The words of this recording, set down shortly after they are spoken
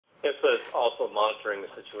also monitoring the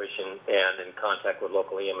situation and in contact with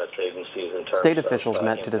local EMS agencies in terms State of officials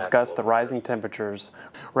met to discuss the rising temperatures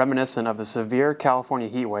reminiscent of the severe California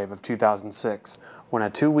heat wave of 2006, when a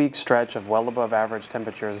 2-week stretch of well above average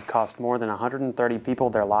temperatures cost more than 130 people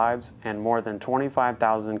their lives and more than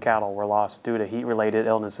 25,000 cattle were lost due to heat-related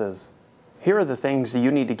illnesses. Here are the things you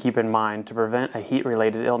need to keep in mind to prevent a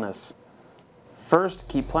heat-related illness. First,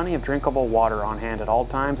 keep plenty of drinkable water on hand at all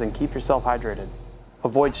times and keep yourself hydrated.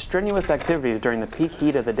 Avoid strenuous activities during the peak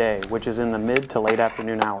heat of the day, which is in the mid to late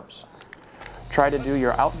afternoon hours. Try to do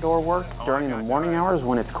your outdoor work during the morning hours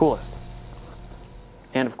when it's coolest.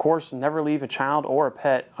 And of course, never leave a child or a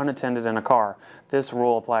pet unattended in a car. This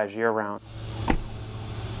rule applies year-round.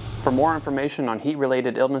 For more information on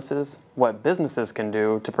heat-related illnesses, what businesses can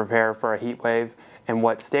do to prepare for a heat wave, and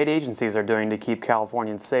what state agencies are doing to keep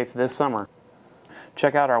Californians safe this summer,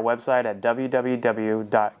 check out our website at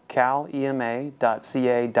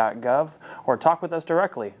www.calema.ca.gov or talk with us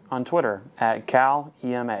directly on Twitter at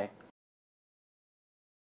CalEMA.